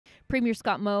Premier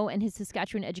Scott Moe and his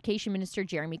Saskatchewan Education Minister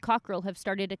Jeremy Cockrill have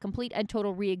started a complete and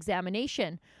total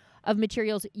re-examination of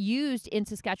materials used in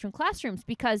Saskatchewan classrooms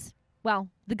because, well,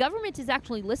 the government is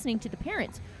actually listening to the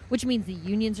parents, which means the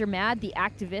unions are mad, the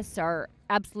activists are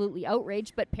absolutely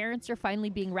outraged, but parents are finally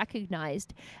being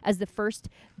recognized as the first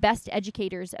best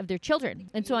educators of their children.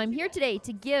 And so I'm here today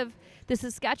to give the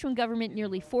Saskatchewan government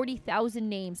nearly 40,000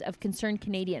 names of concerned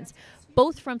Canadians,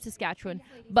 both from Saskatchewan,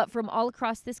 but from all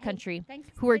across this country,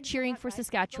 who are cheering for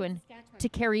Saskatchewan to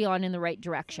carry on in the right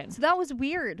direction. So that was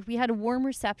weird. We had a warm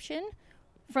reception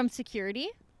from security.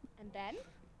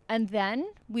 And then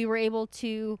we were able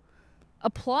to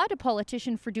applaud a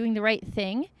politician for doing the right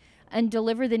thing and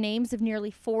deliver the names of nearly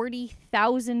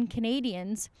 40,000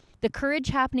 Canadians. The courage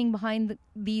happening behind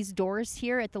these doors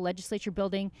here at the legislature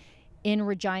building in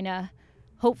Regina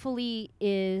hopefully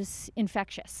is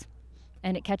infectious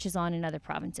and it catches on in other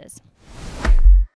provinces.